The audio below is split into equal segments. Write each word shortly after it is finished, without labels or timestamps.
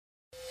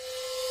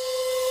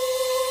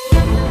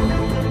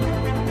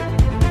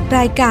ร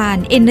ายการ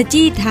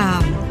Energy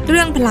Time เ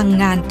รื่องพลัง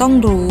งานต้อง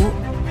รู้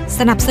ส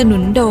นับสนุ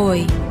นโดย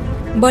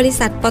บริ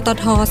ษัทปต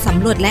ท.ส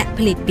ำรวจและผ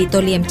ลิตปิโต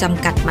รเลียมจ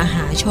ำกัดมห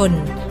าชน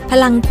พ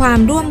ลังความ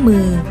ร่วมมื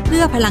อเ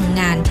พื่อพลัง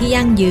งานที่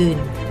ยั่งยืน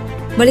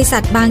บริษั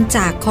ทบางจ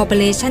ากคอร์ปอ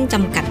เรชั่นจ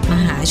ำกัดม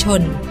หาช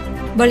น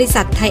บริ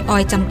ษัทไทยออ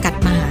ยล์จำกัด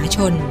มหาช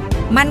น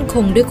มั่นค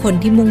งด้วยคน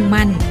ที่มุ่ง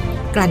มั่น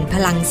กลั่นพ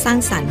ลังสร้าง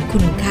สรรค์คุ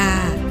ณค่า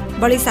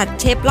บริษัท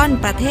เชฟรอน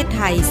ประเทศไ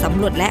ทยส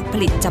ำรวจและผ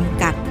ลิตจ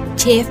ำกัด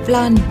เชฟร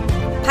อน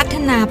พัฒ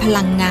นาพ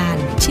ลังงาน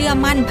เชื่อ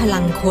มั่นพลั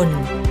งคน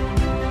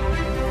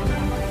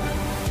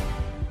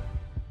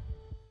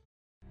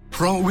เพ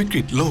ราะวิก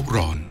ฤตโลก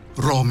ร้อน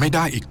รอไม่ไ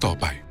ด้อีกต่อ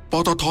ไปป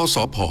ตทส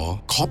ผ.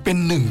ขอเป็น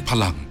หนึ่งพ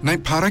ลังใน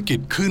ภารกิจ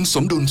คืนส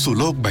มดุลสู่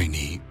โลกใบ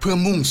นี้เพื่อ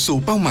มุ่งสู่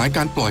เป้าหมายก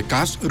ารปล่อยก๊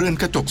าซเรือน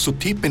กระจกสุท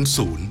ธิเป็น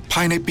ศูนย์ภ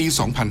ายในปี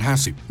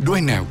 2050 ด้วย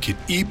แนวคิด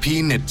EP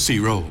Net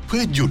Zero เพื่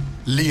อหยุด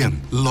เลี่ยง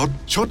ลด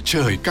ชดเช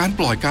ยการ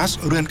ปล่อยก๊าซ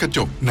เรือนกระจ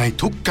กใน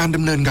ทุกการด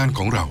ำเนินงานข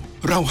องเรา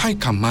ให้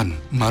คำมั่น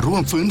มาร่ว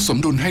มฟื้นสม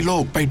ดุลให้โล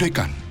กไปด้วย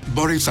กัน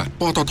บริษัท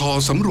ปตท.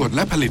สำรวจแล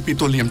ะผลิตปิโ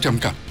ตรเลียมจ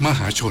ำกัดมห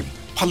าชน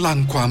พลัง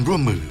ความร่ว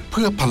มมือเ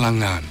พื่อพลัง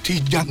งานที่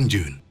ยั่ง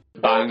ยืน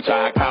บางจ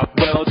ากขับ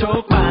เร็วทุ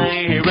กไป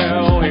ให้เร็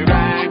วให้แร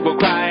งกว่า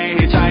ใครใ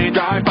ห้ใจ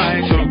ร้ายไป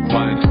ทุก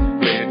วัน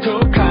เปลี่ยนทุ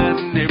กคัน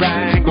ให้แร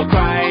งกว่าใค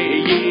ร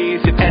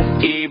20 SE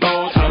Evo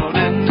เท่า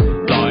นั้น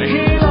ปล่อยใ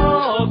ห้โล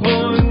กหมุ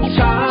น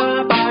ช้า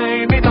ไป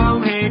ไม่ต้อง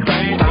ให้ใคร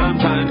ตาม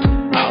ทัน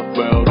อัพเว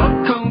ลรถ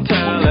ของเธ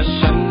อและ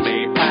ฉันไม่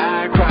แพ้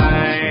ใคร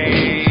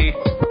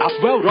อัพ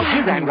เวลรถให้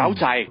แรงเร้า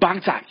ใจบาง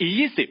จาก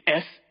E20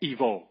 S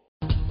Evo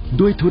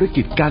ด้วยธุร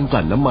กิจการก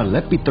ลั่นน้ำมันแล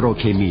ะปิโตร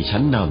เคมี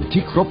ชั้นนำ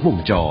ที่ครบวง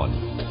จร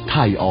ไท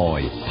ยออ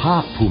ยล์ภา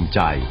คภูมิใจ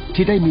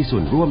ที่ได้มีส่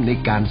วนร่วมใน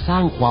การสร้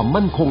างความ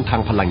มั่นคงทา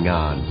งพลังง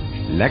าน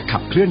และขั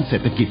บเคลื่อนเศร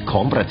ษฐกิจข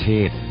องประเท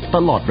ศต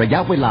ลอดระยะ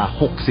เวลา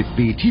60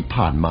 ปีที่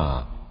ผ่านมา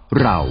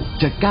เรา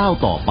จะก้าว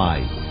ต่อไป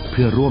เ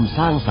พื่อร่วมส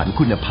ร้างสรรค์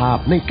คุณภาพ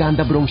ในการ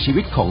ดำรงชี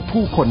วิตของ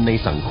ผู้คนใน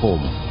สังคม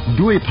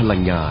ด้วยพลั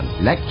งงาน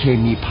และเค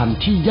มีภัณฑ์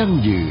ที่ยั่ง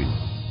ยืน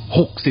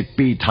60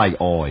 ปีไทย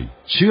ออยล์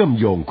เชื่อม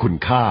โยงคุณ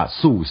ค่า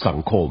สู่สั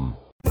งคม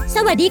ส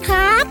วัสดีค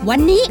รับวัน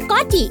นี้ก็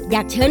จิอย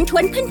ากเชิญช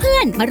วนเพื่อ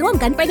นๆมาร่วม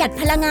กันประหยัด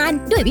พลังงาน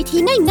ด้วยวิธี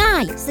ง่า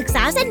ยๆศึกษ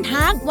าเส้นท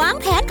างวาง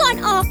แผนก่อน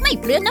ออกไม่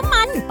เปลืองน้ำ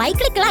มันไปใ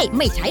กล้ๆไ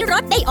ม่ใช้ร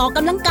ถได้ออกก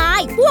ำลังกา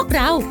ยพวกเ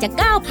ราจะ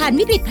ก้าวผ่าน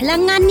วิกฤตพลั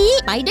งงานนี้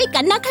ไปด้วย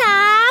กันนะค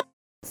รับ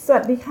สวั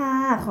สดีค่ะ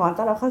ขอ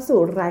ต้อนรับเข้าสู่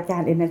รายกา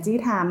ร Energy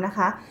Time นะค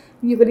ะ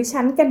อยู่กับดิ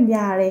ฉันกัญญ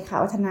าเลขา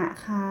วัฒนะ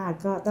ค่ะ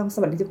ก็ต้องส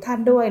วัสดีทุกท่าน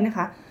ด้วยนะค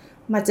ะ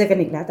มาเจอกัน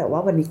อีกแล้วแต่ว่า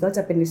วันนี้ก็จ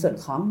ะเป็นในส่วน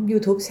ของ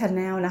YouTube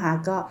Channel นะคะ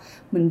ก็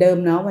เหมือนเดิม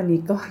เนาะวันนี้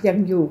ก็ยัง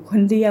อยู่ค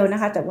นเดียวนะ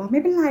คะแต่ว่าไม่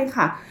เป็นไร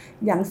ค่ะ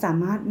ยังสา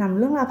มารถนำ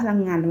เรื่องราวพลัง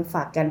งานมาฝ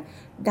ากกัน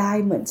ได้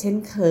เหมือนเช่น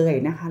เคย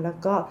นะคะแล้ว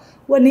ก็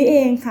วันนี้เอ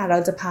งค่ะเรา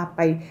จะพาไป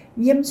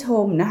เยี่ยมช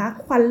มนะคะ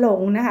ควันหล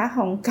งนะคะข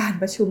องการ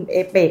ประชุม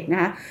APEC นะ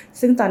คะ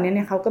ซึ่งตอนนี้เ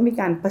นี่ยเขาก็มี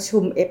การประชุ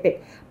ม APEC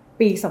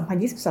ปี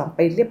 2022 ไป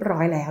เรียบร้อ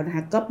ยแล้วนะค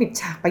ะก็ปิด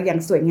ฉากไปอย่าง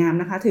สวยงาม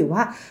นะคะถือว่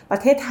าประ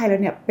เทศไทยเรา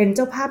เนี่ยเป็นเ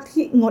จ้าภาพ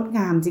ที่งดง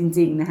ามจ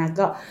ริงๆนะคะ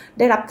ก็ไ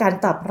ด้รับการ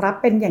ตอบรับ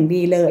เป็นอย่าง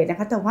ดีเลยนะค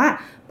ะแต่ว่า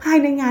ภาย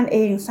ในงานเอ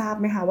งทราบ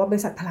ไหมคะว่าบ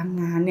ริษัทพลัง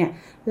งานเนี่ย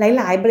ห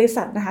ลายๆบริ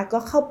ษัทนะคะก็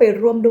เข้าไป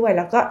ร่วมด้วยแ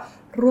ล้วก็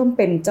ร่วมเ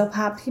ป็นเจ้าภ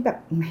าพที่แบบ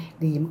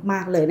ดีม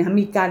ากๆเลยนะคะ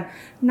มีการ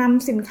น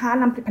ำสินค้า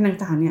นำผลิตภัณฑ์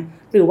ต่างๆเนี่ย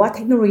หรือว่าเท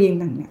คโนโลยี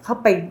ต่างๆเนี่ยเข้า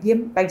ไปเยี่ยม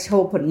ไปโช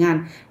ว์ผลงาน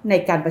ใน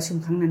การประชุม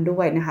ครั้งนั้นด้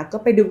วยนะคะก็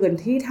ไปดูกัน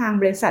ที่ทาง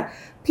บริษัท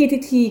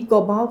PTT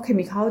Global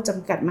Chemical จ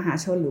ำกัดมหา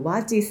ชนหรือว่า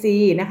GC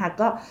นะคะ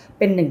ก็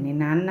เป็นหนึ่งใน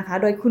นั้นนะคะ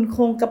โดยคุณค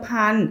งก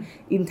พันธ์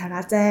อินทร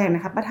าแจ้งน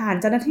ะคะประธาน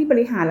เจ้าหน้าที่บ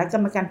ริหารและกร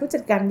รมการผู้จั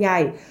ดการใหญ่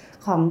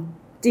ของ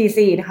GC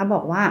นะคะบ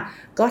อกว่า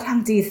ก็ทาง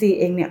GC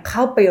เองเนี่ยเข้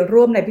าไป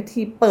ร่วมในพิ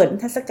ธีเปิดนิ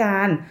ทรรศกา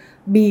ร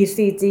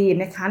BCG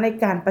นะคะใน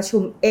การประชุ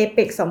ม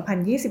APEC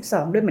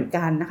 2022 ด้วยเหมือน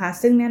กันนะคะ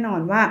ซึ่งแน่นอ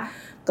นว่า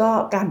ก็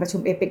การประชุ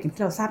ม APEC อย่าง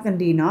ที่เราทราบกัน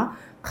ดีเนาะ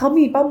เขา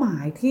มีเป้าหมา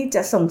ยที่จ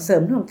ะส่งเสริ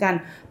มเรื่องของการ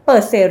เปิ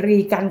ดเสรี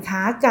การค้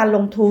าการล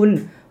งทุน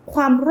ค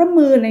วามร่วม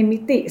มือในมิ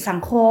ติสัง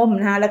คม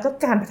นะคะแล้วก็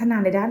การพัฒนา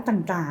ในด้าน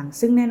ต่างๆ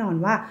ซึ่งแน่นอน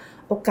ว่า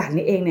โอกาส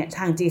นี้เองเนี่ยท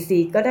าง GC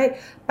ก็ได้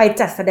ไป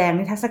จัดแสดง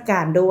นิทรรศกา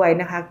รด้วย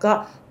นะคะก็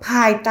ภ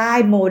ายใต้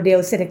โมเดล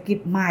เศรษฐกิจ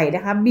ใหม่น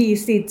ะคะ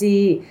BCG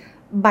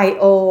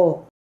Bio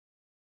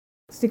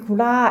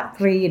Circular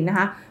Green นะค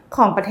ะข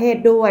องประเทศ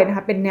ด้วยนะค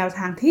ะเป็นแนวท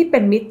างที่เป็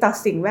นมิตรต่อ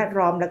สิ่งแวด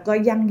ล้อมแล้วก็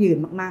ยั่งยืน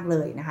มากๆเล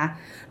ยนะคะ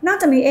นอก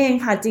จากนี้เอง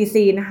ค่ะ GC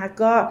นะคะ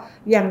ก็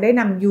ยังได้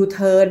นำ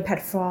U-Turn แพล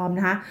ตฟอร์มน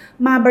ะคะ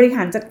มาบริห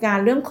ารจัดการ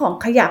เรื่องของ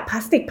ขยะพลา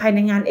สติกภายใน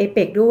งาน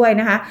APEC ด้วย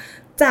นะคะ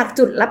จาก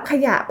จุดรับข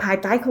ยะภาย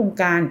ใต้โครง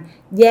การ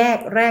แยก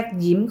แรก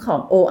ยิ้มของ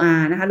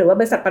OR นะคะหรือว่า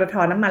บริษัทปตท.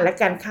น้ำมันและ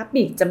การค้าป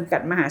ลีกจำกั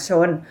ดมหาช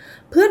น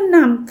เพื่อน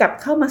ำกลับ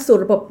เข้ามาสู่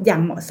ระบบอย่า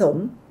งเหมาะสม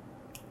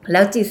แล้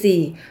ว GC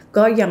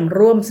ก็ยัง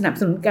ร่วมสนับ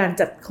สนุนการ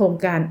จัดโครง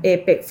การ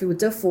APEC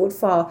Future Food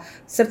for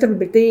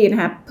Sustainability นะ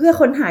คะเพื่อ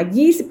ค้นหา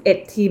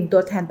21ทีมตั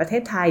วแทนประเท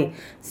ศไทย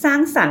สร้าง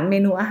สรรค์เม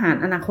นูอาหาร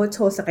อนาคตโช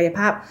ว์ศักยภ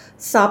าพ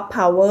Soft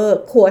Power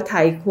ครัวไท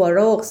ยครัวโ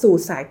ลกสู่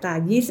สายตา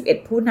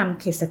21ผู้นำ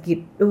เขตเศรษฐกิจ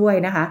ด้วย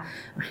นะคะ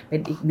เป็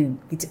นอีกหนึ่ง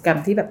กิจกรรม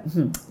ที่แบบ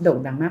โด่ง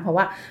ดังมากเพราะ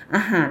ว่าอ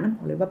าหารน้ำบ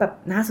อกเลยว่าแบบ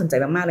น่าสนใจ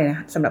มากๆเลยนะ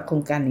สำหรับโคร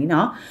งการนี้เน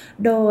าะ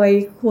โดย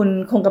คุณ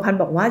คงกพันธ์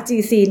บอกว่า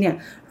GC เนี่ย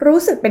รู้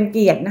สึกเป็นเ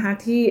กียรตินะคะ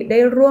ที่ได้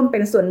ร่วมเป็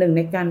นส่วน วนหนึ่งใ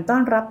นการต้อ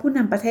นรับผู้น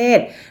ำประเทศ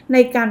ใน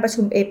การประ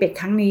ชุมเอเปก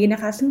ครั้งนี้นะ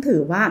คะซึ่งถื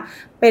อว่า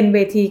เป็นเว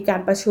ทีกา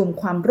รประชุม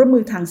ความร่วมมื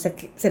อทาง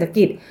เศรษฐ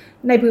กิจ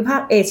ในภูมิภา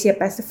คเอเชีย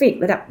แปซิฟิก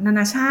ระดับนาน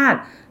าชาติ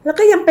แล้ว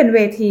ก็ยังเป็นเว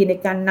ทีใน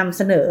การนำเ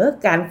สนอ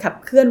การขับ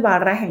เคลื่อนวา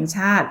ระแห่งช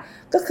าติ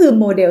ก็คือ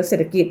โมเดลเศรษ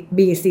ฐกิจ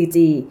BCG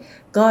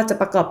ก็จะ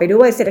ประกอบไป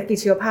ด้วยเศรษฐกิจ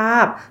ชีวภา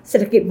พเศร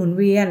ษฐกิจหมุน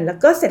เวียนแล้ว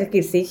ก็เศรษฐกิ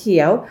จสีเขี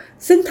ยว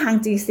ซึ่งทาง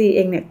GC เอ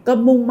งเนี่ยก็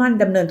มุ่งมั่น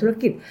ดำเนินธุร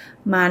กิจ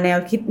มาแนว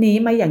คิดนี้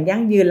มาอย่างยั่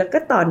งยืนแล้วก็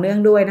ต่อเนื่อง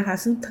ด้วยนะคะ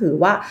ซึ่งถือ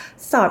ว่า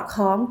สอดค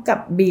ล้องกับ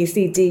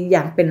BCG อ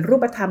ย่างเป็นรู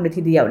ปธรรมเลย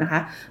ทีเดียวนะคะ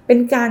เป็น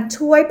การ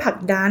ช่วยผลัก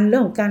ดันเรื่อ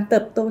งของการเติ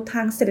บโตท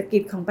างเศรษฐกิ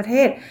จของประเท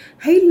ศ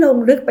ให้ลง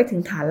ลึกไปถึ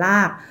งฐานร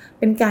าก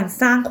เป็นการ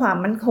สร้างความ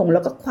มั่นคงแล้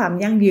วก็ความ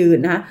ยั่งยืน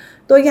นะคะ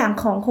ตัวอย่าง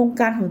ของโครง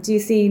การของ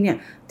GC เนี่ย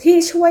ที่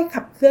ช่วย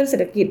ขับเคลื่อนเศร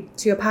ษฐกิจ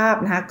ชีวภาพ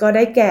นะคะก็ไ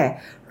ด้แก่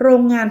โร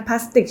งงานพลา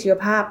สติกชีว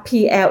ภาพ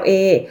PLA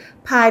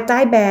ภายใต้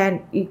แบรนด์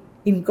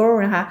Ingo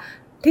นะคะ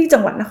ที่จั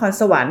งหวัดนคร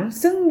สวรรค์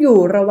ซึ่งอยู่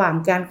ระหว่าง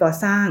การก่อ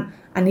สร้าง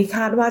อันนี้ค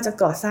าดว่าจะ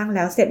ก่อสร้างแ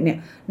ล้วเสร็จเนี่ย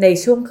ใน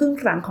ช่วงครึ่ง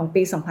หลังของ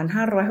ปี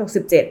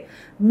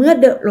 2567 เมื่อ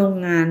โรง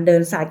งานเดิ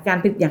นสายการ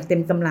ผลิตอย่างเต็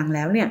มกำลังแ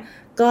ล้วเนี่ย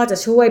ก็จะ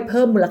ช่วยเ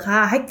พิ่มมูลค่า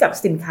ให้กับ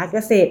สินค้าเก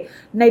ษตร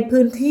ใน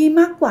พื้นที่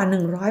มากกว่า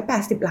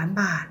180ล้าน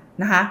บาท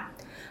นะคะ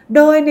โ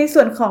ดยใน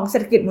ส่วนของเศร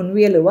ษฐกิจหมุนเ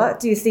วียนหรือว่า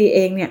GC เอ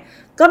งเนี่ย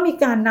ก็มี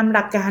การนำห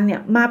ลักการเนี่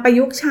ยมาประ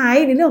ยุกต์ใช้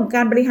ในเรื่องของก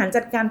ารบริหาร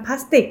จัดการพลา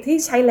สติกที่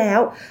ใช้แล้ว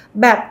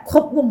แบบคร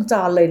บวงจ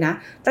รเลยนะ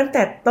ตั้งแ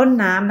ต่ต้น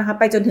น้ำนะคะ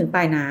ไปจนถึงปล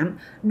ายน้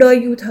ำโดย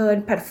U-Turn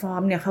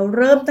Platform เนี่ยเขาเ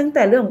ริ่มตั้งแ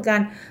ต่เรื่องของกา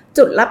ร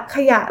จุดรับข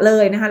ยะเล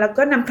ยนะคะแล้ว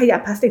ก็นำขยะ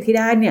พลาสติกที่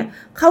ได้เนี่ย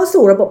เข้า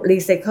สู่ระบบรี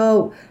ไซเคิล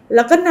แ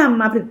ล้วก็น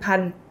ำมาผลิตภัณ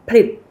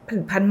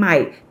ฑ์ใหม่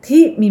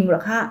ที่มีมูล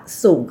ค่า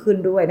สูงขึ้น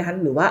ด้วยนะคะ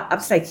หรือว่า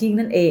Upcycling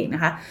นั่นเองน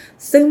ะคะ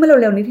ซึ่งเมื่อ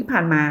เร็วๆนี้ที่ผ่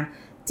านมา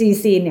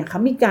GC เนี่ยเขา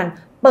มีการ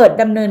เปิด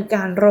ดำเนินก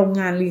ารโรง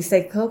งานรีไซ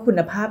เคิลคุ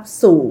ณภาพ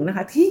สูงนะค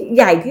ะที่ใ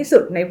หญ่ที่สุ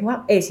ดในภูมิภาค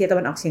เอเชียตะ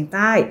วันออกเฉียงใ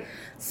ต้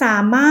สา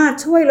มารถ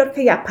ช่วยลดข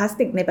ยะพลาส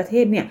ติกในประเท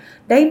ศเนี่ย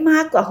ได้มา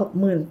กกว่า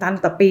 60,000 ตัน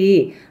ต่อปี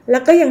แล้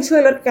วก็ยังช่ว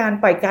ยลดการ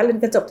ปล่อยก๊าซเรือน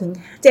กระจกถึง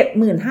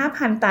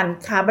 75,000 ตัน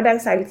คาร์บอนไดออ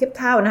กไซด์เทียบ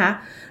เท่านะคะ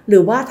หรื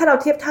อว่าถ้าเรา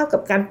เทียบเท่ากั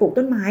บการปลูก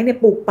ต้นไม้เนี่ย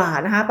ปลูกป่า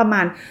นะคะประม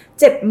าณ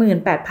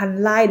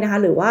 78,000 ไร่นะคะ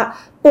หรือว่า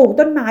ปลูก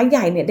ต้นไม้ให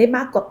ญ่เนี่ยได้ม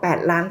ากกว่า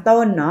8ล้าน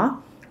ต้นเนาะ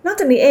นอก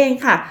จากนี้เอง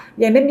ค่ะ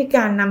ยังได้มีก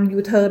ารนำ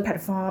U-Turn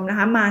Platform นะค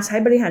ะมาใช้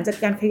บริหารจัด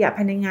การขยะภ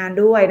ายในงาน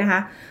ด้วยนะคะ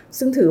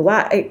ซึ่งถือว่า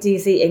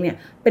GC เองเนี่ย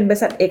เป็นบริ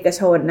ษัทเอก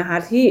ชนนะคะ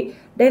ที่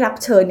ได้รับ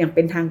เชิญอย่างเ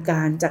ป็นทางก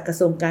ารจากกระ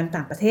ทรวงการต่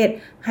างประเทศ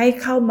ให้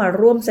เข้ามา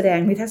ร่วมแสดง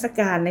นิทรรศ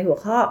การในหัว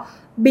ข้อ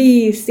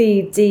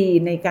BCG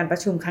ในการประ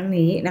ชุมครั้ง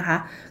นี้นะคะ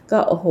ก็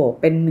โอ้โห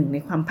เป็นหนึ่งใน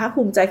ความภาค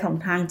ภูมิใจของ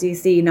ทาง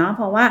GC เนาะเ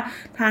พราะว่า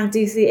ทาง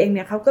GC เองเ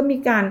นี่ยเขาก็มี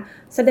การ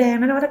แสดง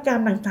นวัตกรร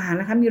มต่างๆ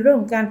นะคะมีเรื่อง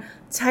ของการ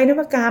ใช้น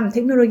วัตกรรมเท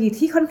คโนโลยี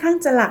ที่ค่อนข้าง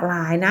จะหลากหล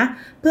ายนะ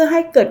เพื่อให้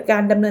เกิดกา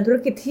รดำเนินธุร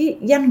กิจที่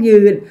ยั่ง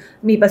ยืน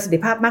มีประสิทธิ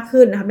ภาพมาก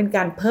ขึ้นนะคะเป็นก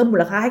ารเพิ่มมู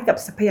ลค่าให้กับ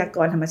ทรัพยาก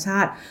รธรรมชา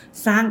ติ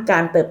สร้างกา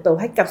รเติบโต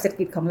ให้กับเศรษฐ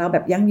กิจของเราแบ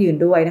บยั่งยืน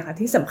ด้วยนะคะ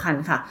ที่สำคัญ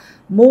ค่ะ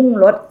มุ่ง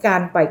ลดกา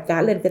รปล่อยก๊า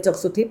ซเรือนกระจก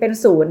สุทธิเป็น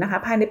ศูนย์นะคะ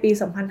ภายในปี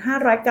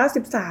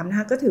 2593 นะค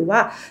ะก็ถือว่า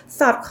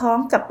สอดคล้อง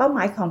กับเป้าหม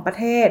ายของประ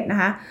เทศนะ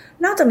คะ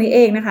นอกจากนี้เอ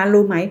งนะคะ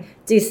รู้ไหม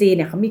GC เ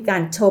นี่ยเขามีกา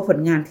รโชว์ผล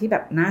งานที่แบ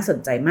บน่าสน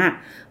ใจมาก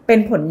เป็น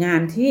ผลงาน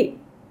ที่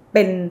เ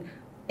ป็น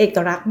เอก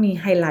ลักษณ์มี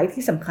ไฮไลท์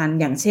ที่สำคัญ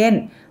อย่างเช่น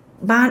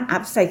บ้าน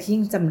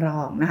Upcycling จำล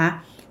องนะคะ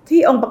ที่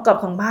องค์ประกอบ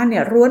ของบ้านเนี่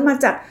ยล้วนมา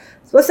จาก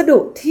วัสดุ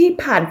ที่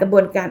ผ่านกระบ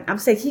วนการ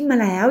Upcycling มา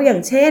แล้วอย่า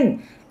งเช่น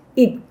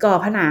อิฐก่อ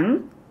ผนัง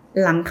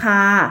หลังค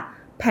า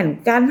แผ่น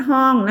กั้น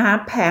ห้องนะคะ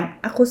แผง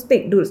อะคูสติ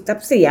กดูดซับ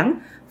เสียง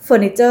เฟอ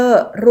ร์นิเจอร์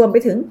รวมไป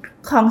ถึง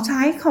ของใ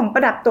ช้ของปร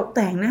ะดับตกแ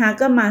ต่งนะคะ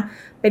ก็มา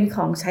เป็นข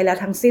องใช้แล้ว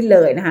ทั้งสิ้นเล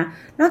ยนะคะ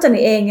นอกจาก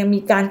นี้เองยังมี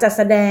การจัดแ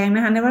สดงน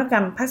ะคะนวัตกร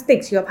รมพลาสติก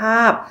ชีวภ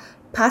าพ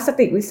พลาส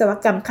ติกวิศว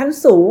กรรมขั้น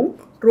สูง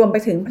รวมไป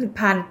ถึงผลิต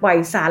ภัณฑ์ปล่อย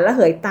สารระเ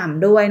หยต่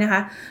ำด้วยนะคะ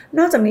น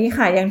อกจากนี้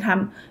ค่ะยั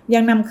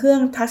งนำเครื่อ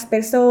งทัสเป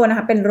โซนะค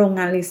ะเป็นโรงง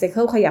านรีไซเคิ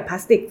ลขยะพลา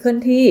สติกเคลื่อน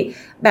ที่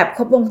แบบค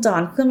รบวงจ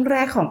รเครื่องแร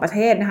กของประเท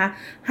ศนะคะ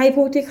ให้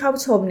ผู้ที่เข้า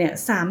ชมเนี่ย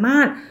สามา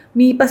รถ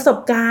มีประสบ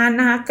การณ์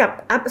นะคะกับ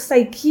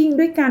Upcycling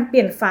ด้วยการเป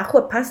ลี่ยนฝาข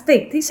วดพลาสติ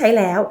กที่ใช้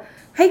แล้ว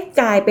ให้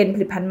กลายเป็นผ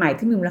ลิตภัณฑ์ใหม่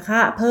ที่มีมูลค่า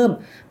เพิ่ม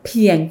เ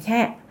พียงแค่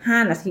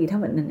5นาทีเท่า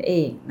นั้นเอ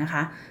งนะค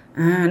ะ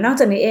นอก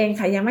จากนี้เอง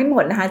ค่ะยังไม่หม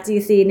ดนะคะ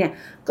GC เนี่ย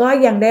ก็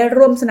ยังได้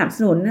ร่วมสนับส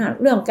นุน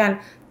เรื่องของการ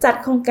จัด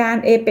โครงการ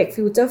APEC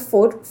Future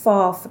Food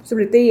for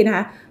Prosperity นะค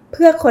ะเ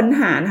พื่อค้น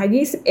หานะคะ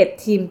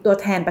21ทีมตัว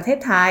แทนประเทศ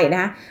ไทยน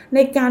ะคะใน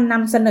การน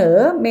ำเสนอ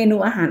เมนู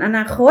อาหารอน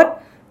าคต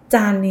จ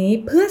านนี้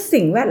เพื่อ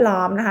สิ่งแวดล้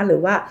อมนะคะหรื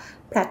อว่า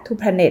Planet to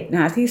Planet น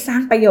ะคะที่สร้า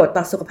งประโยชน์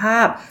ต่อสุขภา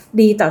พ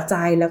ดีต่อใจ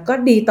แล้วก็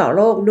ดีต่อโ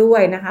ลกด้ว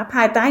ยนะคะภ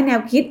ายใต้แน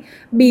วคิด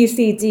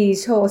BCG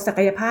โชว์ศัก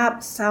ยภาพ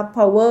Soft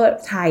Power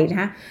ไทยนะ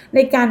คะใน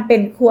การเป็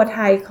นครัวไท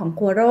ยของ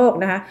ครัวโลก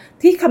นะคะ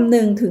ที่คำ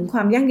นึงถึงคว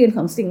ามยั่งยืนข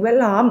องสิ่งแวด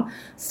ล้อม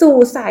สู่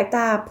สายต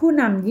าผู้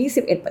นำ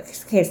21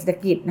เขตเศรษฐ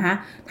กิจนะคะ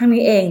ทั้ง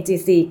นี้เอง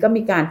GC ก็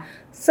มีการ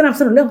สนับส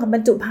นุนเรื่องของบ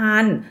รรจุภั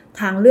ณฑ์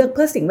ทางเลือกเ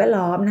พื่อสิ่งแวด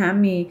ล้อมนะคะ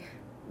มี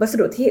วัส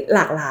ดุที่หล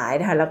ากหลาย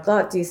นะคะแล้วก็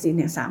GC เ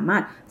นี่ยสามาร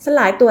ถสล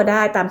ายตัวไ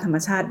ด้ตามธรรม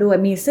ชาติด้วย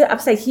มีเสื้อ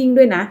Upcycling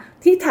ด้วยนะ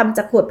ที่ทำจ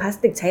ากขวดพลาส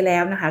ติกใช้แล้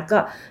วนะคะก็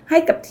ให้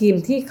กับทีม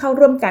ที่เข้า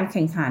ร่วมการแ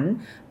ข่งขัน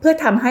เพื่อ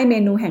ทำให้เม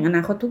นูแห่งอน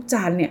าคตทุกจ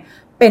านเนี่ย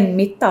เป็น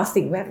มิตรต่อ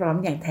สิ่งแวดล้อม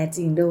อย่างแท้จ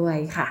ริงด้วย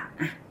ค่ะ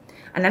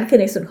อันนั้นคือ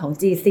ในส่วนของ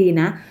GC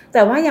นะแ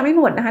ต่ว่ายังไม่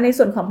หมดนะคะใน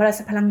ส่วนของบริ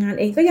ษัทพลังงาน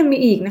เองก็ยังมี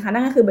อีกนะคะ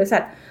นั่นก็คือบริษั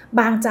ท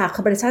บางจากคอ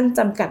ร์ปอเรชั่นจ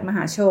ำกัดมห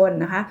าชน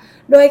นะคะ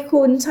โดย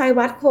คุณชัย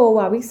วัฒน์โคว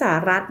าวิสา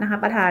รัตน์นะคะ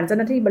ประธานเจ้าห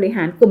น้าที่บริห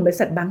ารกลุ่มบริ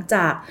ษัทบางจ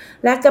าก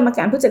และกรรมก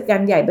ารผู้จัดกา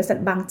รใหญ่บริษัท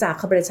บางจาก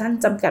คอร์ปอเรชั่น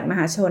จำกัดมห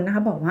าชนนะค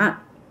ะบอกว่า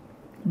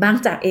บาง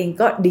จากเอง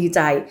ก็ดีใจ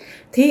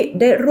ที่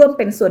ได้ร่วมเ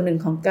ป็นส่วนหนึ่ง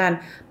ของการ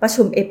ประ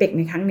ชุมเอเปกใ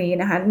นครั้งนี้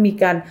นะคะมี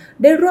การ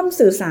ได้ร่วม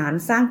สื่อสาร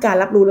สร้างการ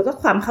รับรู้แล้วก็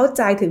ความเข้าใ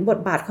จถึงบท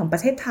บาทของปร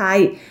ะเทศไทย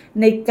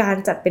ในการ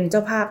จัดเป็นเจ้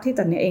าภาพที่ต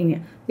อนนี้เองเนี่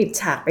ยปิด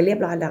ฉากไปเรียบ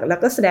ร้อยแล้ว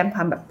ก็แสดงคว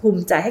ามแบบภู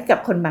มิใจให้กับ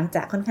คนบางจ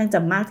ากค่อนข้างจะ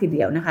มากทีเ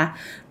ดียวนะคะ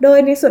โดย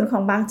ในส่วนขอ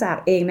งบางจาก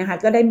เองนะคะ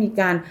ก็ได้มี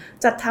การ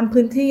จัดทำ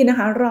พื้นที่นะค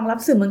ะรองรับ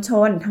สื่อมวลช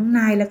นทั้งใน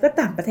และก็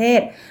ต่างประเทศ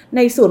ใน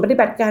ศูนย์ปฏิ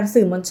บัติการ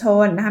สื่อมวลช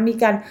นนะคะมี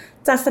การ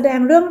จัดแสดง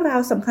เรื่องราว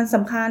สำ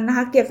คัญนะค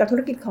ะเกี่ยวกับธุ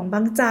รกิจของบ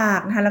างจาก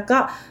นะคะแล้วก็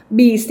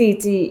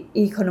BCG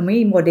Economy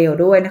Model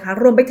ด้วยนะคะ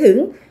รวมไปถึง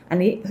อัน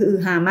นี้ฮือ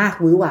ฮามาก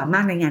หวือหวาม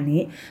ากในงาน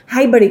นี้ใ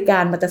ห้บริกา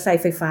รมอเตอร์ไซ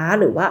ค์ไฟฟ้า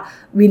หรือว่า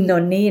วินน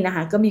นนี่นะค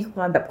ะก็มีค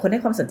วามแบบคนให้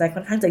ความสนใจค่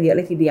อนข้างจะเยอะเ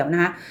ลยทีเดียวน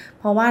ะคะ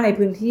เพราะว่าใน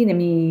พื้นที่เนี่ย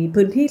มี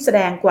พื้นที่แสด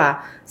งกว่า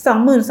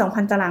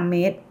 22,000 ตารางเม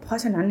ตรเพรา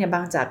ะฉะนั้นเนี่ยบ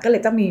างจากก็เล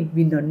ยต้องมี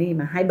วินนนนี่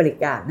มาให้บริ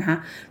การนะคะ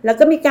แล้ว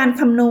ก็มีการ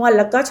คำนวณ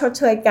แล้วก็ชด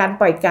เชยการ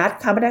ปล่อยก๊าซ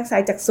คาร์บอนไดออกไซ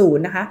ด์จากศูน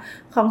ย์นะคะ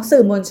ของสื่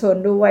อมวลชน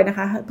ด้วยนะค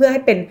ะเพื่อใ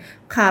ห้เป็น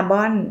คาร์บ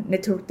อนเน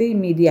ทริตี้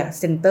มีเดีย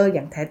เซ็นเตอร์อ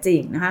ย่างแท้จริง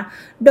นะคะ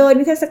โดย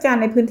นิทรรศการ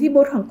ในพื้นที่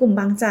บูธของกลุ่ม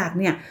บางจาก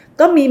เนี่ย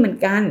ก็มีเหมือน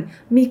กัน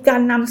มีกา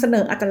รนำเสน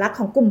ออัตลักษณ์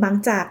ของกลุ่มบาง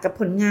จากกับ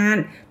ผลงาน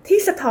ที่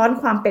สะท้อน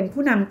ความเป็น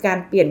ผู้นำการ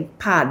เปลี่ยน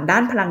ผ่านด้า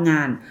นพลังง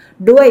าน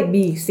ด้วย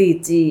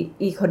BCG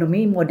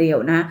Economy Model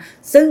นะ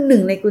ซึ่งหนึ่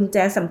งในกุญแจ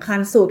สำคัญ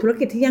สู่ธุร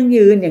กิจที่ยั่ง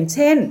ยืนอย่างเ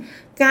ช่น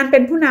การเป็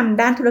นผู้น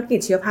ำด้านธุรกิจ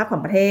ชีวภาพขอ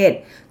งประเทศ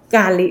ก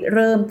ารริเ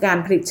ริ่มการ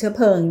ผลิตเชื้อเ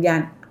พลิงยา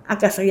นอา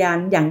กาศยาน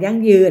อย่างยั่ง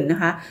ยืนนะ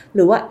คะห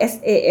รือว่า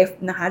SAF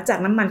นะคะจาก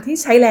น้ำมันที่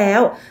ใช้แล้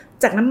ว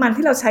จากน้ำมัน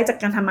ที่เราใช้จาก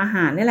การทำอาห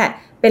ารนี่แหละ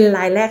เป็นร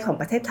ายแรกของ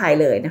ประเทศไทย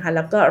เลยนะคะแ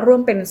ล้วก็ร่ว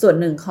มเป็นส่วน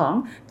หนึ่งของ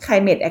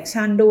Climate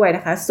Action ด้วยน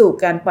ะคะสู่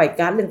การปล่อย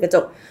ก๊าซเรือนกระจ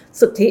ก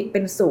สุทธิเป็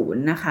นศูน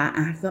ย์นะคะ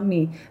ก็มี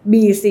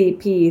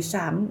BCP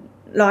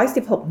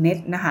 316 เน็ต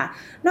นะคะ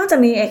นอกจาก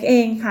นี้เอ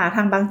งค่ะท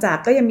างบางจาก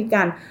ก็ยังมีก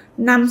าร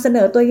นำเสน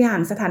อตัวอย่าง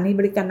สถานี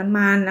บริการน้ำ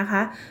มันนะค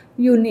ะ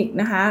ยูนิค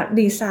นะคะ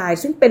ดีไซ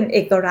น์ซึ่งเป็นเอ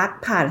กลักษณ์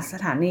ผ่านส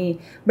ถานี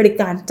บริ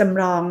การจ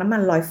ำลองน้ำมั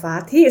นลอยฟ้า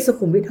ที่สุ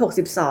ขุมวิท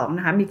 62 น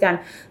ะคะมีการ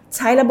ใ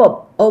ช้ระบบ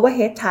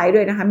Overhead Tank ด้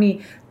วยนะคะมี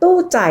ตู้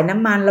จ่ายน้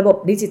ำมันระบบ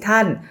ดิจิทั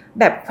ล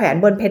แบบแขวน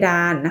บนเพด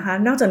านนะคะ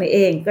นอกจากนี้เอ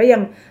งก็ยั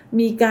ง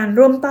มีการ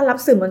ร่วมต้อนรับ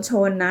สื่อมวลช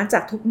นนะจา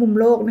กทุกมุม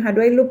โลกนะคะ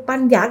ด้วยรูปปั้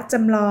นยักษ์จ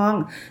ำลอง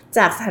จ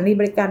ากสถานี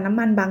บริการน้ำ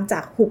มันบางจา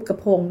กหุบกระ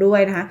พงด้วย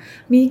นะคะ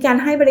มีการ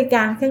ให้บริก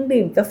ารเครื่อง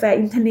ดื่มกาแฟ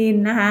อินทนิน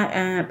นะคะ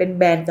เป็น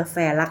แบรนด์กาแฟ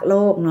รักโล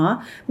กเนาะ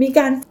มีก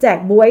ารแจก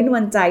บ๊วยนว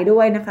ลใจด้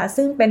วยนะคะ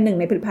ซึ่งเป็นหนึ่ง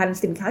ในผลิตภัณฑ์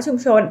สินค้าชุม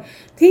ชน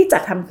ที่จั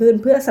ดทำขึ้น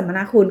เพื่อสัมมน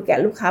าคุณแก่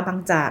ลูกค้าบาง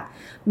จาก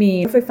มี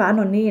รถไฟฟ้าน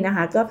นนี่นะค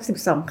ะก็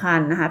12 คั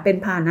นนะคะเป็น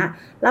พาหนะ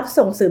รับ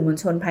ส่งสื่อมวล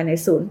ชนภายใน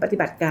ศูนย์ปฏิ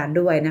บัติการ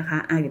ด้วยนะคะ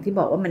อย่างที่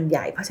บอกว่ามันให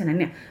ญ่เพราะฉะนั้น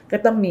เนี่ยก็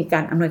ต้องมีกา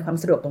รอำนวยความ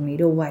สะดวกตรงนี้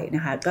ด้วยน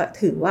ะคะก็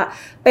ถือว่า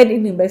เป็นอี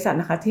กหนึ่งบริษัท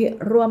นะคะที่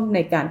ร่วมใน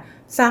การ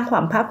สร้างควา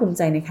มภาคภูมิใ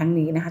จในครั้ง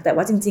นี้นะคะแต่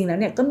ว่าจริงๆแล้ว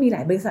เนี่ยก็มีหล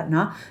ายบริษัทเน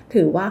าะ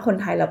ถือว่าคน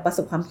ไทยเราประส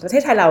บความประเท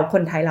ศไทยเราค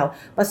นไทยเรา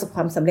ประสบค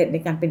วามสำเร็จใน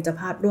การเป็นเจ้า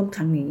ภาพร่วมค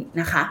รั้งนี้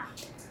นะคะ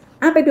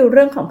ไปดูเ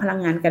รื่องของพลัง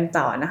งานกัน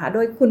ต่อนะคะโด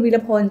ยคุณวีร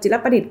พลจิร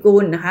ประดิษฐ์กุ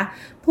ลนะคะ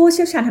ผู้เ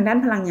ชี่ยวชาญทางด้าน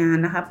พลังงาน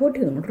นะคะพูด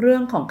ถึงเรื่อ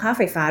งของค่าไ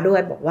ฟฟ้าด้ว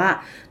ยบอกว่า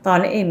ตอน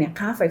นี้เองเนี่ย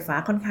ค่าไฟฟ้า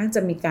ค่อนข้างจ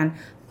ะมีการ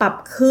ปรับ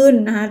ขึ้น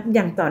นะคะอ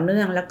ย่างต่อเนื่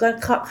องแล้วก็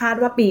คาด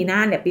ว่าปีหน้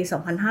าเนี่ยปี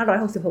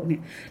 2566 เนี่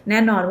ยแน่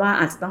นอนว่า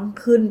อาจจะต้อง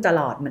ขึ้นต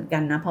ลอดเหมือนกั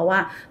นนะเพราะว่า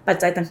ปัจ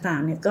จัยต่า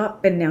งๆเนี่ยก็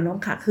เป็นแนวโน้ม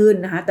ขาขึ้น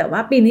นะคะแต่ว่า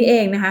ปีนี้เอ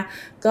งนะคะ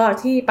ก็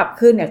ที่ปรับ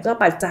ขึ้นเนี่ยก็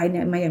ปัจจัยเ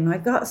นี่ยมาอย่างน้อย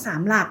ก็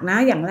3หลักนะ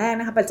อย่างแรก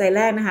นะคะปัจจัยแ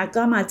รกนะคะ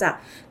ก็มาจาก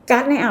ก๊า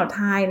ซในอ่าวไ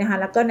ทยนะคะ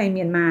แล้วก็ในเ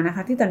มียนมานะค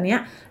ะที่ตอนนี้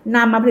น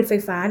ำมาผลิตไฟ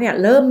ฟ้าเนี่ย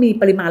เริ่มมี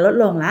ปริมาณลด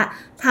ลงแล้ว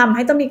ทำใ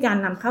ห้ต้องมีการ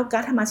นำเข้าก๊า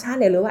ซธรรมชาติ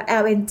หรือว่า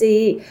LNG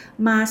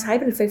มาใช้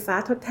ผลิตไฟฟ้า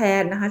ทดแท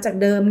นนะคะจาก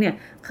เดิมเนี่ย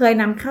เคย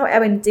นำเข้า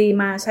LNG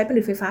มาใช้ผ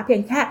ลิตไฟฟ้าเพีย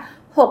งแค่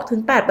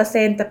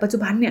 6-8% แต่ปัจจุ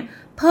บันเนี่ย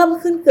เพิ่ม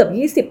ขึ้นเกือบ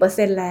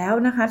 20% แล้ว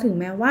นะคะถึง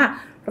แม้ว่า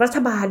รัฐ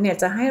บาลเนี่ย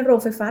จะให้โรง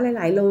ไฟฟ้าห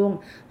ลายๆโรง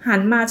หั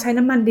นมาใช้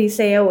น้ำมันดีเซ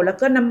ลแล้ว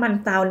ก็น้ำมัน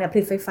เตาเนี่ยผ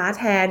ลิตไฟฟ้า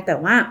แทนแต่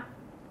ว่า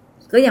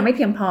ก็ยังไม่เ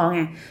พียงพอไ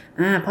ง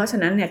เพราะฉะ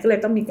นั้นเนี่ยก็เลย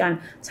ต้องมีการ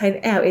ใช้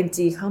LNG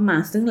เข้ามา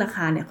ซึ่งราค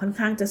าเนี่ยค่อน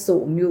ข้างจะสู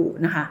งอยู่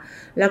นะคะ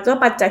แล้วก็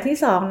ปัจจัยที่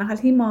2นะคะ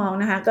ที่มอง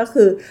นะคะก็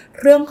คือ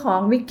เรื่องของ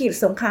วิกฤต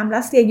สงคราม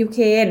รัสเซียยูเค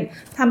รน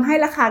ทำให้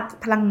ราคา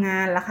พลังงา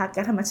นราคาก๊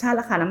าซธรรมชาติ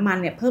ราคาน้ำมัน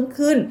เนี่ยเพิ่ม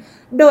ขึ้น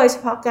โดยเฉ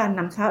พาะการน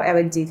ำเข้า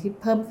LNG ที่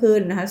เพิ่มขึ้น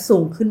นะคะสู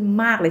งขึ้น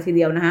มากเลยทีเ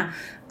ดียวนะคะ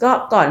ก็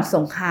ก่อนส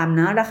งคราม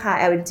นะราคา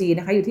LNG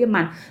นะคะอยู่ที่ประม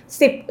าณ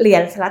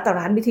$10สหรัฐต่อ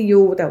ล้าน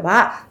BTU แต่ว่า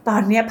ตอ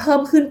นนี้เพิ่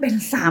มขึ้นเป็น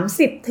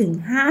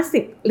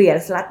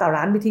$30-50สหรัฐต่อ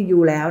ล้าน BTU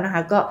แล้วนะค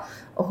ะก็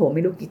โอ้โหไ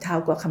ม่รู้กี่เท่า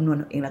ก็คำนวณ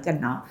เอาเองแล้วกัน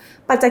เนาะ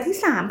ปัจจัยที่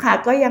3ค่ะ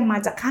ก็ยังมา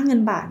จากค่าเงิ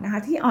นบาทนะค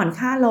ะที่อ่อน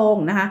ค่าลง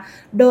นะคะ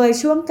โดย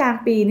ช่วงกลาง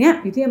ปีเนี้ย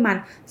อยู่ที่ประมาณ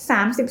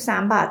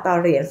33 บาทต่อ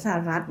เหรียญสห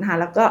รัฐนะคะ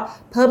แล้วก็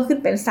เพิ่มขึ้น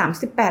เป็น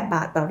38 บ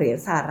าทต่อเหรียญ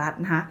สหรัฐ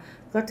นะคะ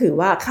ก็ถือ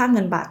ว่าค่าเ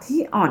งินบาทที่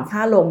อ่อนค่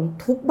าลง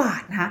ทุกบา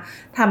ทนะคะ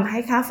ทำให้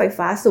ค่าไฟ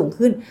ฟ้าสูง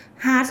ขึ้น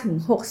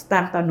 5-6 สตา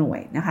งค์ต่อหน่วย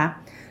นะคะ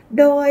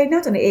โดยนอ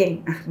กจากนี้เอง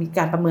มีก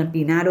ารประเมิน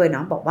ปีหน้าด้วยเนา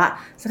ะบอกว่า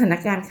สถาน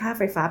การณ์ค่าไ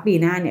ฟฟ้าปี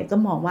หน้าเนี่ยก็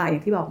มองว่าอย่า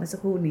งที่บอกเมื่อสัก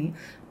ครู่นี้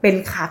เป็น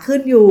ขาขึ้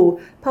นอยู่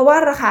เพราะว่า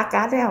ราคาก๊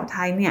าซในอ่าวไท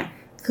ยเนี่ย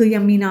คือยั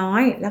งมีน้อ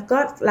ยแล้วก็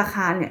ราค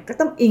าเนี่ยก็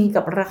ต้องอิง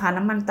กับราคา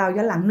น้ำมันเตา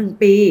ย้อนหลัง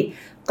1ปี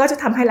ก็จะ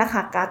ทำให้ราค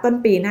าก๊าซต้น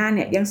ปีหน้าเ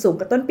นี่ยยังสูง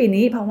กว่าต้นปี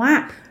นี้เพราะว่า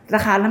ร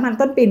าคาน้ำมัน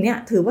ต้นปีนี้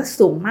ถือว่า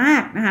สูงมา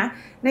กนะคะ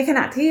ในขณ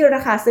ะที่ร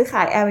าคาซื้อข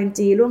าย LNG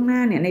ล่วงหน้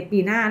าเนี่ยในปี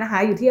หน้านะคะ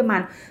อยู่ที่ประมา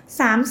ณ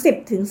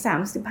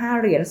 30-35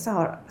 เหรียญ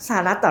สห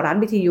รัฐต่อล้าน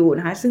BTU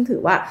นะคะซึ่งถื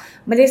อว่า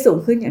ไม่ได้สูง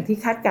ขึ้นอย่างที่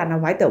คาดการณ์เอา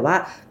ไว้แต่ว่า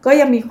ก็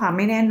ยังมีความไ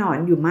ม่แน่นอน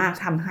อยู่มาก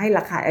ทำให้ร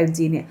าคา LNG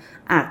เนี่ย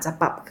อาจจะ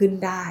ปรับขึ้น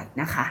ได้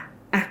นะคะ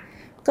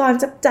ก่อน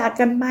จะจาก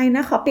กันไปน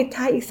ะขอปิด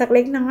ท้ายอีกสักเ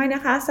ล็กน้อยน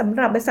ะคะสำห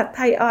รับบริษัทไท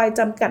ยออยล์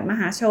จำกัดม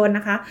หาชน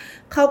นะคะ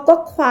เขาก็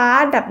คว้า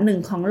อันดับ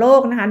1ของโล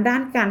กนะคะด้า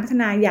นการพัฒ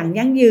นาอย่าง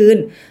ยั่งยืน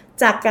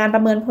จากการปร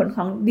ะเมินผลข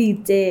อง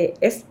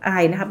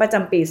DJSI นะคะประจ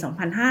ำปี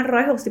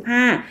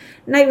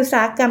 2565 ในอุตส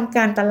าหกรรมก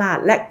ารตลาด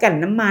และกลั่น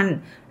น้ำมัน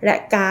และ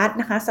ก๊าซ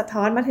นะคะสะ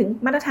ท้อนมาถึง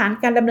มาตรฐาน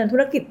การดำเนินธุ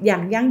รกิจอย่า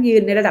งยั่งยื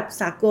นในระดับ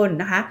สากล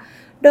นะคะ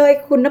โดย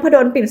คุณนพด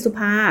ล ปิ่นสุภ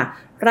า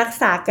รัก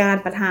ษาการ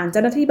ประธานเจ้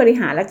าหน้าที่บริ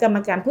หารและกรรม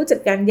การผู้จัด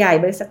การใหญ่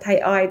บริษัทไทย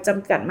ออยล์จ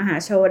ำกัดมหา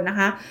ชนนะ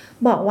คะ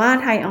บอกว่า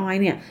ไทยออย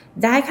ล์เนี่ย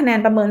ได้คะแนน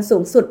ประเมินสู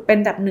งสุดเป็น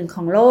อันดับ1ข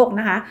องโลก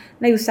นะคะ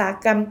ในอุตสาห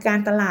กรรมการ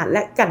ตลาดแล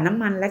ะกลั่นน้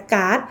ำมันและ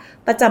ก๊าซ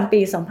ประจำ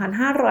ปี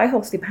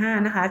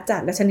 2565 นะคะจา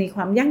กดัชนีค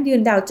วามยั่งยื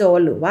นดาวโจน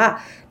ส์หรือว่า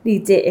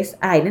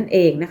DJSI นั่นเอ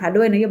งนะคะ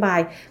ด้วยนโยบาย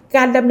ก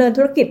ารดำเนิน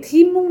ธุรกิจ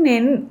ที่มุ่งเน้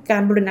นกา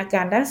รบูรณาก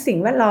ารด้านสิ่ง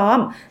แวดล้อม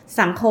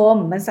สังคม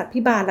บรรษัทพิ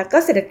บาลและก็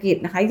เศรษฐกิจ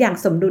นะคะอย่าง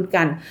สมดุล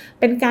กัน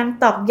เป็นการ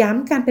ตอกย้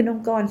ำการเป็นอง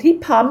ค์กรที่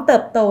พร้อมเติ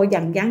บโตอย่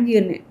างยั่งยื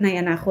นใน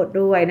อนาคต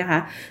ด้วยนะคะ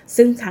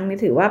ซึ่งครั้งนี้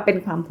ถือว่าเป็น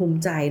ความภูมิ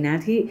ใจนะ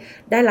ที่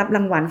ได้รับร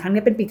างวัลครั้ง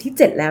นี้เป็นปีที่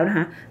7แล้วนะค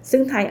ะซึ่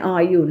งไทยออ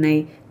ยล์อยู่ใน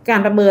กา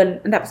รประเมิน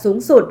อันดับสูง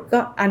สุดก็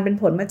อันเป็น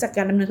ผลมาจากก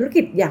ารดำเนินธุร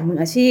กิจอย่างมือ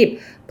อาชีพ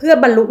เพื่อ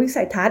บรรลุวิ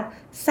สัยทัศน์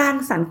สร้าง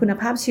สรรค์คุณ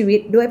ภาพชีวิต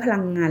ด้วยพลั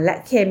งงานและ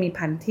เคมี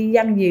ภัณฑ์ที่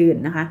ยั่งยืน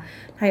นะคะ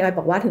ไทยออยล์บ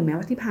อกว่าถึงแม้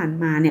ว่าที่ผ่าน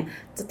มาเนี่ย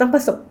จะต้องปร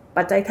ะสบ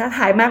ปัจจัยท้าท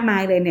ายมากมา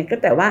ยเลยเนี่ยก็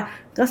แต่ว่า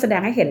ก็แสด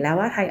งให้เห็นแล้ว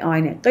ว่าไทยออย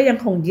ล์เนี่ยก็ยัง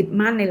คงยึด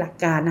มั่นในหลัก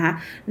การนะคะ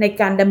ใน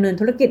การดำเนิน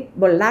ธุรกิจ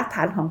บนรากฐ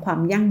านของความ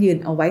ยั่งยืน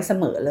เอาไว้เส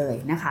มอเลย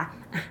นะคะ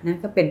นั่น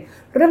ก็เป็น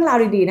เรื่องราว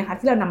ดีๆนะคะ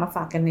ที่เรานำมาฝ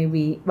ากกันใน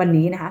วัน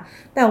นี้นะคะ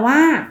แต่ว่า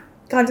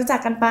ก่อนจะจา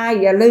กกันไป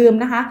อย่าลืม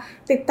นะคะ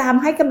ติดตาม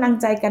ให้กำลัง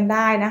ใจกันไ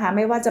ด้นะคะไ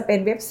ม่ว่าจะเป็น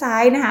เว็บไซ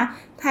ต์นะคะ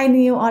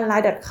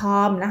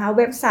thainewonline.com นะคะ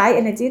เว็บไซต์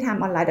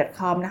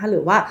energytimeonline.com นะคะหรื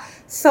อว่า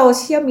โซเ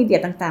ชียลมีเดีย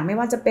ต่างๆไม่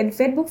ว่าจะเป็น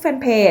Facebook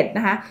Fanpage น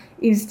ะคะ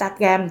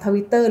Instagram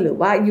Twitter หรือ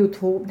ว่า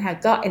YouTube นะคะ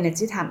ก็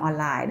Energy Time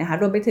Online นะคะ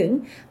รวมไปถึง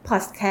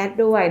Podcast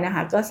ด้วยนะค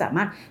ะก็สาม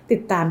ารถติ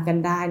ดตามกัน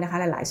ได้นะคะ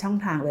หลายๆช่อง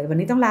ทางเลยวัน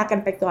นี้ต้องลากัน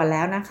ไปก่อนแ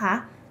ล้วนะคะ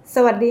ส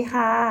วัสดี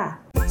ค่ะ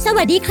ส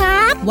วัสดีค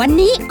รับวัน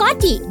นี้ก๊อต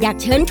จิอยาก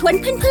เชิญชวน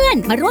เพื่อน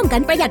ๆมาร่วมกั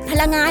นประหยัดพ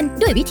ลังงาน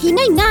ด้วยวิธี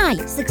ง่าย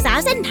ๆศึกษา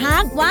เส้นทา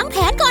งวางแผ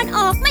นก่อนอ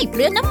อกไม่เป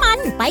ลืองน้ำมัน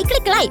ไปใ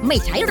กล้ๆไม่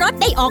ใช้รถ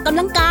ได้ออกกำ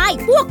ลังกาย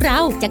พวกเรา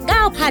จะก้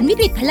าวผ่านวิ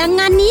กฤตพลัง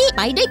งานนี้ไ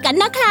ปด้วยกัน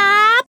นะครั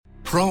บ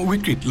เพราะวิ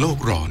กฤตโลก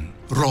ร้อน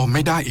รอไ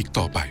ม่ได้อีก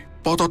ต่อไป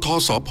ปตท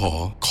สผ.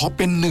ขอเ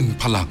ป็น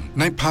1พลัง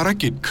ในภาร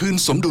กิจคืน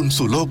สมดุล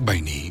สู่โลกใบ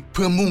นี้เ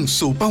พื่อมุ่ง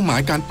สู่เป้าหมา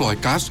ยการปล่อย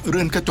ก๊าซเรื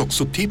อนกระจก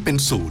สุทธิเป็น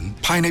ศูนย์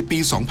ภายในปี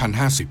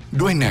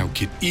 2050 ด้วยแนว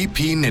คิด EP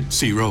Net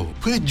Zero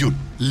เพื่อหยุด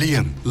เลี่ย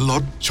งล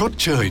ดชด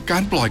เชยกา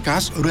รปล่อยก๊า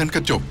ซเรือนกร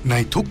ะจกใน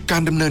ทุกกา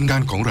รดำเนินงา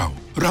นของเ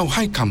ราใ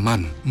ห้คำมั่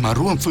นมา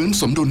ร่วมฟื้น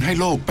สมดุลให้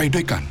โลกไปด้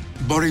วยกัน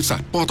บริษั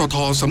ทปตท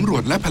สำรว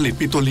จและผลิต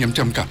ปิโตรเลียม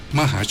จำกัด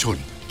มหาชน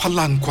พ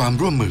ลังความ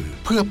ร่วมมือ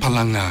เพื่อพ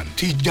ลังงาน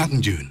ที่ยั่ง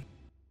ยืน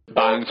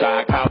บางจา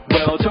กขับเ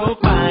ร็วทุก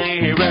ไป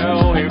ให้เร็ว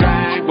ให้แร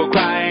งกว่าใค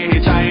รให้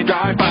ใช้ดร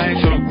ายไป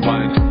ทุกวั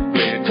นเป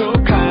ลี่ยนทุก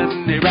คัน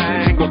ให้แร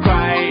งกว่าใคร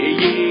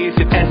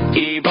20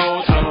 SE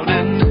Volt เท่า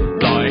นั้น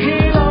ปล่อยให้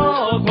โล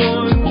กหมุ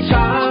น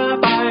ช้า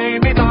ไป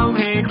ไม่ต้องใ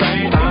ห้ใคร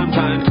ตาม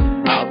ทัน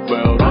อัพเว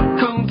ลรถ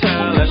ของเธ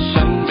อและ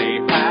ฉันไม่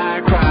แพ้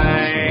ใคร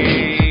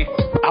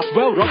อัพเว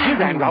ลรถให้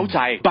แรงเร้าใจ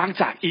บาง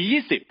จาก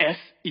E20 S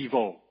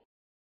Evo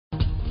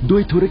ด้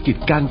วยธุรกิจ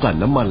การกลั่น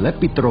น้ำมันและ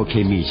ปิโตรเค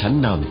มีชั้น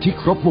นำที่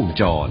ครบวง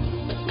จร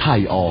ไท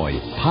ยออยล์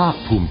ภาค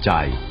ภูมิใจ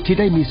ที่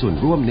ได้มีส่วน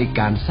ร่วมใน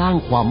การสร้าง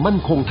ความมั่น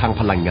คงทาง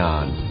พลังงา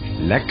น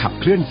และขับ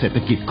เคลื่อนเศรษฐ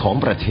กิจของ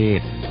ประเทศ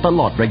ตล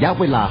อดระยะ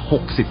เวลา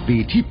60ปี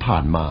ที่ผ่า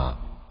นมา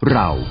เร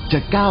าจะ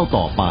ก้าว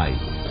ต่อไป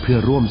เพื่อ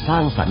ร่วมสร้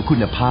างสรรค์คุ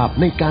ณภาพ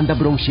ในการด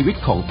ำรงชีวิต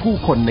ของผู้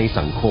คนใน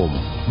สังคม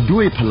ด้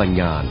วยพลัง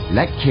งานแล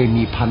ะเค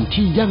มีภัณฑ์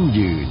ที่ยั่ง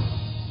ยืน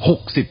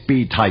60ปี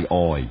ไทยอ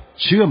อยล์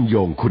เชื่อมโย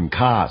งคุณ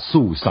ค่า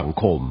สู่สัง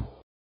คม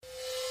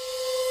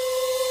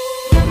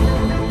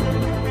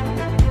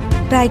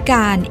รายก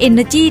าร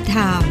Energy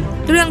Time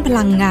เรื่องพ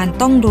ลังงาน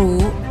ต้องรู้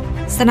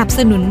สนับส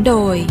นุนโด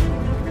ย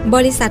บ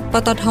ริษัทป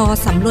ตท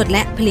สำรวจแล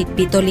ะผลิต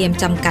ปิโตรเลียม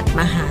จำกัด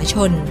มหาช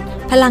น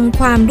พลัง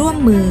ความร่วม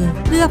มือ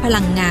เพื่อพ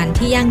ลังงาน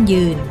ที่ยั่ง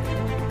ยืน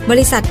บ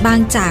ริษัทบาง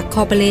จากค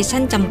อร์ปอเร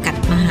ชั่นจำกัด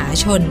มหา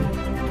ชน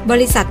บ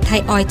ริษัทไท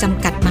ยออยล์จ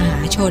ำกัดมหา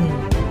ชน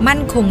มั่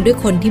นคงด้วย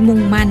คนที่มุ่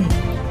งมั่น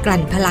กลั่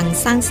นพลัง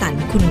สร้างสรร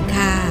ค์คุณ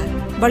ค่า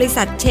บริ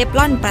ษัทเชฟร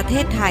อนประเท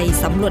ศไทย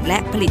สำรวจและ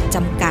ผลิตจ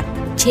ำกัด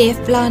เชฟ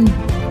ลอน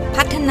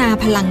พัฒนา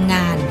พลังง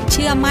านเ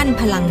ชื่อมั่น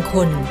พลังค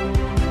น